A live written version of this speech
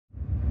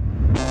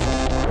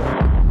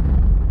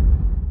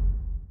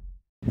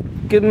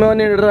Good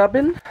morning,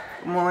 Robin.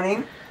 Good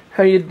morning.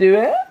 How you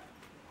doing?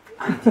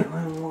 I'm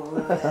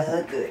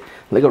doing good.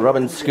 Look at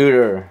Robin's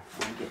scooter.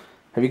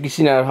 Have you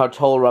seen how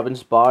tall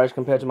Robin's bar is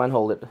compared to mine?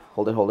 Hold it.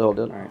 Hold it.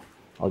 Alright.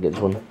 I'll get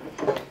this one.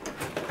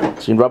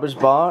 Seen Robin's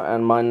bar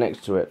and mine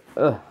next to it.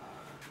 Ugh.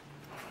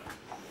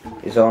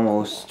 It's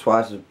almost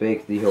twice as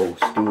big, the whole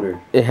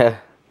scooter. Yeah.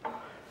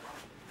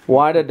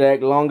 Wider deck,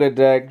 longer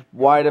deck,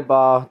 wider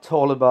bar,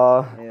 taller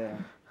bar. Yeah.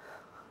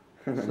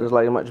 So it's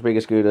like a much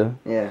bigger scooter.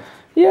 Yeah.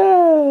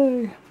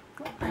 Yay!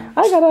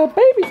 I got a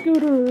baby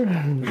scooter.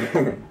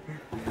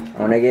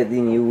 When I get the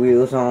new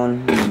wheels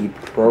on the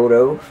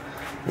Proto,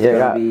 it's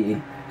gonna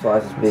be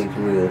twice as big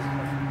wheels.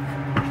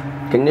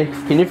 Can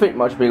you fit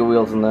much bigger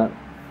wheels than that?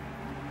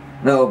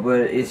 No, but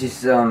it's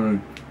just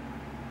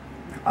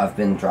I've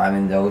been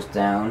driving those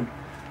down.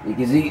 You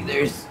can see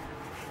there's.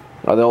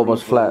 Oh, they're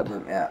almost flat.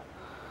 Yeah.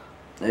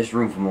 There's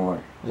room for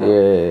more. So.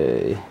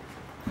 Yay!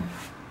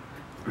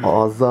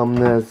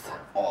 Awesomeness.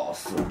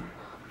 Awesome.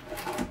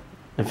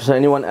 If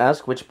anyone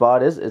asks which bar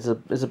it is, it's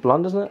a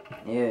blunt, isn't it?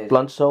 Yeah. It's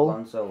blunt sole.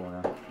 Blunt sole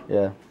now.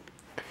 Yeah.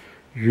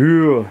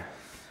 Yeah.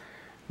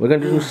 We're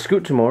gonna do some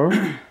scoot tomorrow.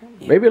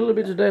 Maybe a little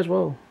bit today as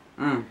well.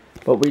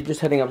 But we're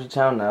just heading up to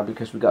town now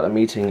because we got a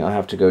meeting I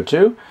have to go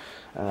to.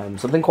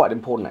 Something quite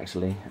important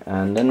actually.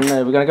 And then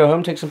we're gonna go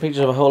home, take some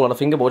pictures of a whole lot of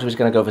fingerboards which is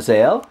gonna go for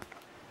sale.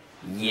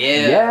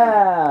 Yeah.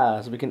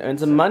 Yeah. So we can earn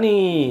some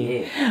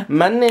money. Yeah.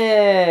 Money.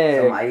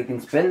 So you can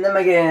spend them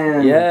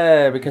again.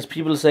 Yeah, because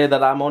people say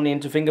that I'm only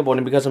into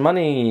fingerboarding because of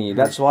money.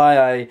 That's why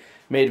I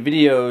made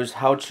videos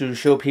how to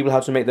show people how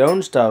to make their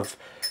own stuff.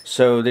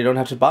 So they don't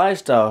have to buy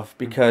stuff,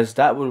 because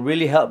that will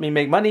really help me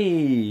make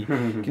money.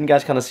 Can you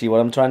guys kind of see what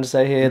I'm trying to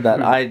say here?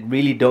 That I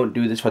really don't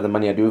do this for the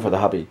money, I do it for the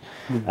hobby.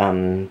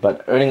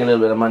 But earning a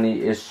little bit of money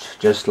is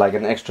just like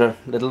an extra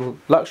little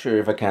luxury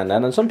if I can.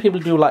 And some people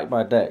do like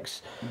my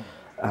decks.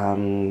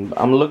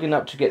 I'm looking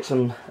up to get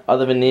some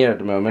other veneer at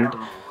the moment.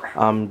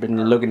 I've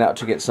been looking out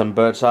to get some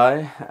bird's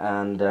eye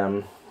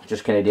and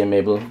just Canadian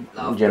maple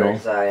in general.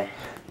 Bird's eye.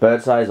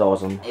 Bird's eye is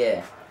awesome.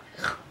 Yeah.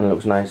 And it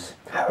looks nice.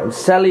 And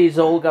Sally's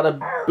all got a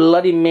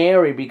bloody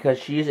Mary because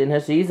she's in her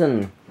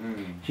season.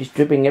 She's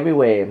dripping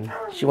everywhere.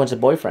 She wants a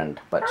boyfriend,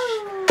 but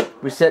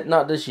we said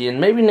not this year. And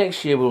maybe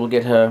next year we'll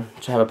get her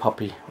to have a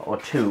puppy, or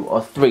 2,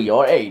 or 3,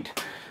 or 8.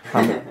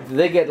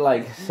 They get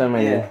like so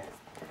many. Yeah.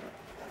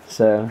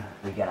 So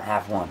We're gonna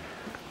have one.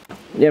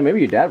 yeah, maybe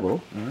your dad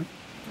will.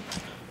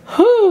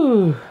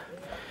 Whew.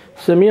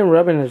 So me and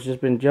Robin has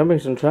just been jumping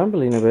some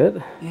trampoline a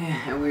bit.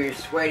 Yeah, and we're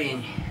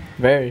sweating.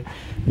 Very.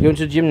 We're going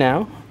to the gym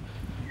now.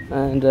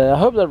 And I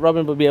hope that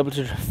Robin will be able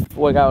to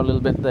work out a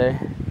little bit there.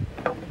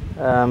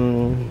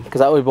 Because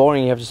that would be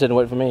boring, you have to sit and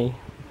wait for me.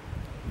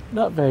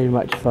 Not very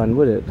much fun,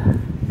 would it?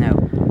 No.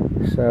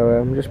 So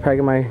I'm just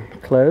packing my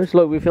clothes.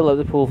 Look, we filled up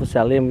the pool for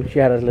Sally and she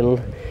had a little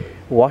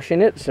wash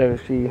in it. So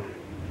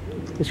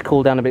it's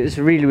cooled down a bit. It's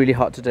really, really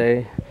hot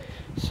today.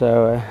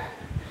 So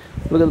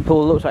look at the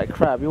pool, it looks like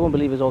crap. You won't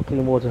believe it's all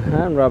clean water.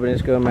 And Robin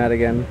is going mad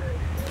again.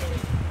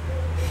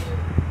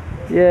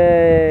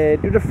 Yay!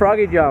 Do the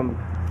froggy jump.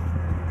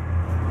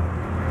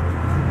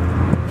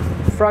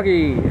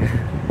 Froggy.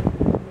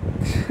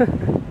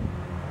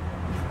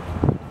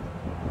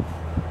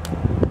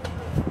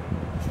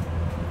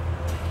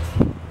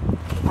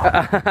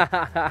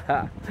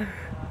 I'm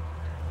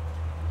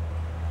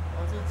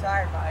too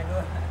tired, but I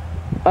go.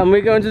 And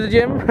we're going to the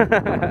gym?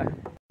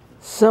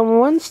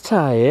 Someone's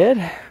tired.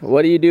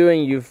 What are you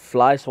doing, you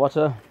fly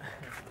swatter?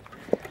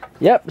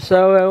 Yep,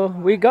 so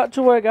we got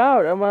to work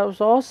out and that was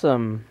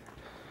awesome.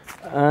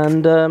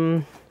 And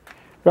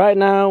right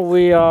now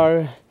we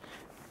are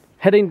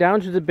heading down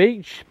to the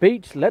beach.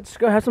 Let's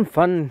go have some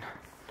fun.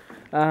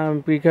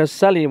 Because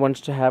Sally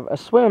wants to have a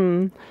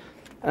swim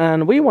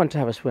and we want to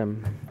have a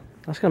swim.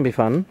 That's gonna be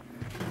fun.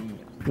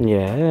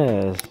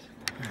 Yes.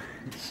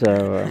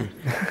 So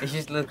It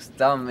just looks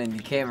dumb in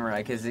the camera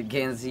because you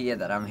can't see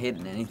that I'm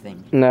hitting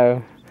anything.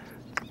 no.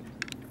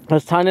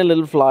 There's tiny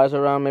little flies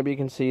around, maybe you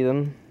can see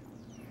them.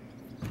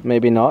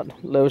 Maybe not.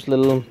 Those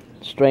little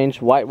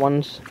strange white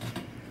ones.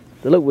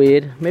 They look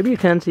weird. Maybe you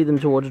can see them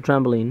towards the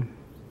trampoline.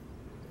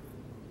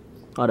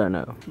 I don't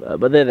know.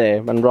 But they're there,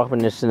 and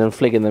Robin is sitting and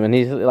flicking them, and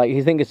he's like,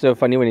 he thinks it's so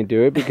funny when he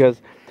do it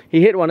because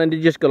he hit one and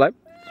he just go like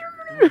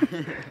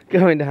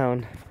going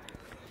down.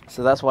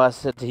 So that's why I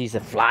said he's a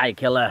fly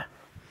killer.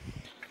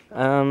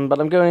 But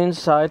I'm going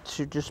inside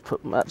to just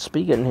put that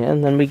speaker in here,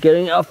 and then we're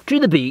going off to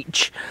the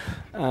beach,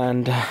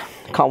 and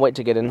can't wait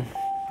to get in.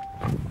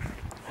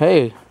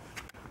 Hey,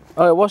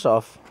 oh, it was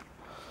off.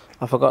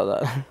 I forgot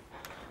that.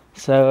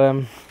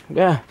 So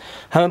yeah,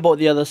 haven't bought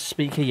the other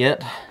speaker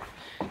yet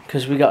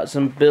because we got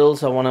some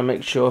bills I want to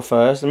make sure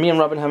first. And me and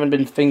Robin haven't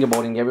been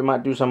fingerboarding yet. We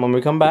might do some when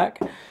we come back.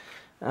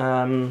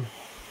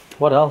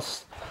 What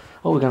else?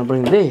 Oh, we're gonna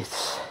bring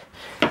this.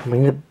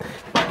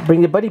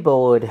 Bring the buddy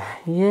board.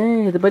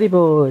 Yeah, the buddy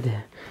board.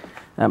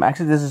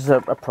 Actually, this is a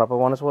proper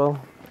one as well.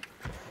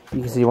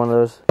 You can see one of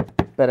those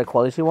better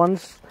quality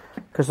ones.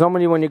 Because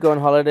normally when you go on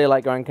holiday,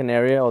 like Gran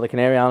Canaria or the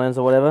Canary Islands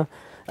or whatever,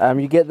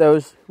 you get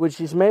those which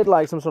is made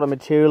like some sort of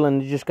material,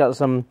 and you just got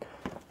some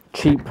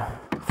cheap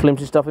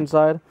flimsy stuff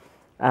inside.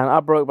 And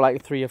I broke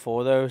like 3 or 4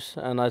 of those,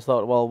 and I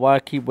thought, well, why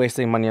keep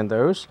wasting money on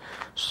those?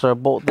 So I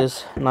bought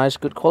this nice,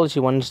 good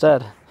quality one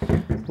instead,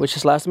 which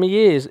has lasted me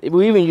years.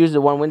 We even used it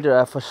one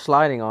winter for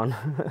sliding on,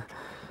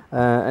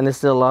 and it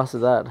still lasted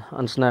that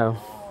on snow.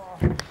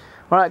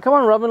 All right, come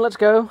on, Robin, let's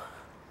go.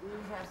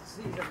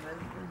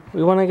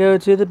 We want to go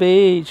to the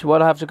beach.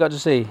 What have you got to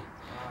see?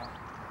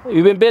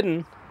 You've been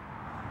bitten?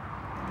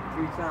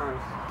 3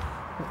 times.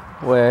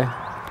 Where?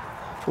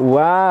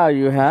 Wow,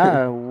 you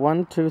have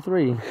 1, 2,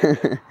 3.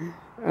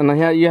 And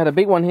you had a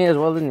big one here as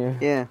well, didn't you?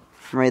 Yeah,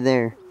 right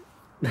there.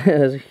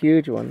 There's a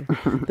huge one.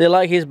 They're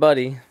like his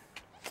buddy.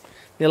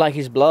 They're like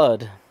his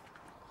blood.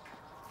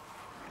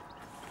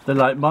 They're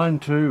like mine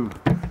too.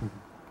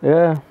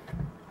 Yeah.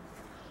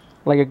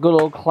 Like a good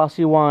old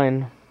classy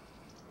wine.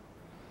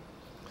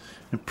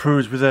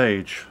 Improves with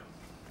age.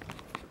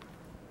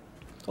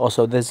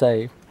 Also, they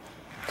say.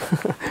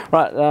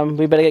 Right,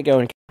 we better get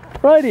going.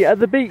 Righty, at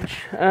the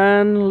beach.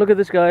 And look at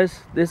this, guys.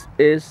 This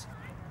is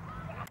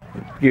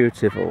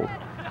beautiful.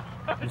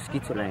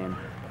 Mosquito land.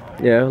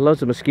 Yeah,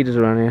 lots of mosquitoes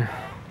around here.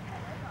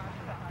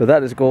 But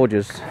that is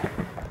gorgeous.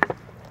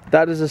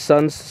 That is a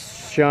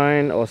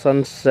sunshine or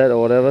sunset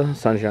or whatever.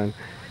 Sunshine.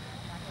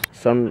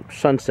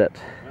 Sunset.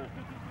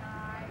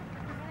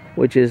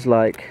 Which is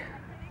like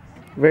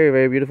very,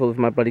 very beautiful if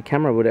my bloody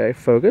camera would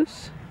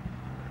focus.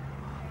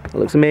 It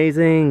looks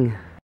amazing.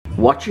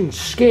 Watching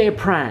scare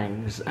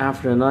pranks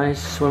after a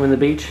nice swim in the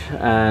beach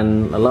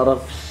and a lot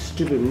of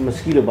stupid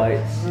mosquito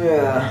bites.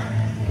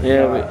 Yeah.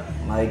 Yeah.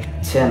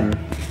 Like 10.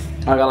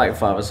 I got like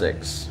 5 or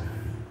 6.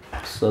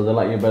 So they're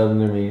like you're better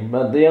than me.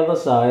 But the other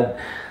side,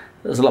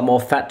 there's a lot more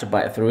fat to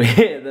bite through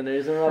here than there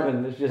is in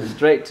Robin. It's just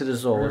straight to the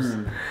source.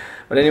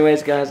 But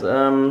anyways, guys,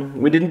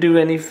 we didn't do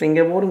any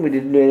fingerboarding, we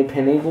didn't do any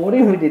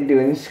pennyboarding, we didn't do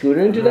any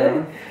scootering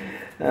today.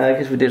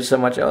 Because we did so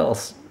much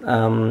else.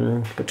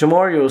 But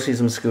tomorrow you will see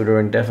some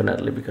scootering,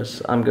 definitely,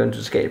 because I'm going to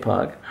the skate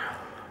park.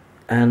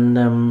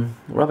 And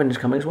Robin is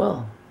coming as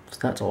well. So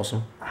that's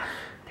awesome.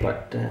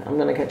 But I'm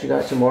going to catch you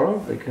guys tomorrow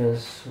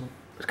because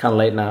it's kind of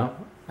late now.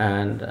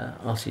 And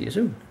I'll see you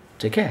soon.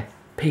 Take care.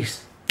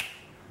 Peace.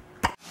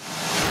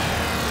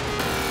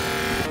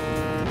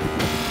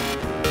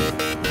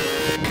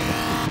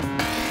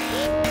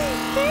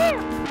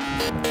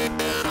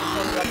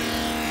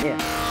 Yeah,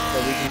 so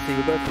we can see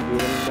you both of you,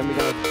 and then we're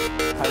gonna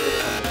hide this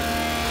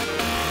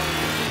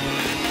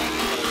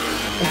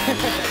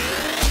one.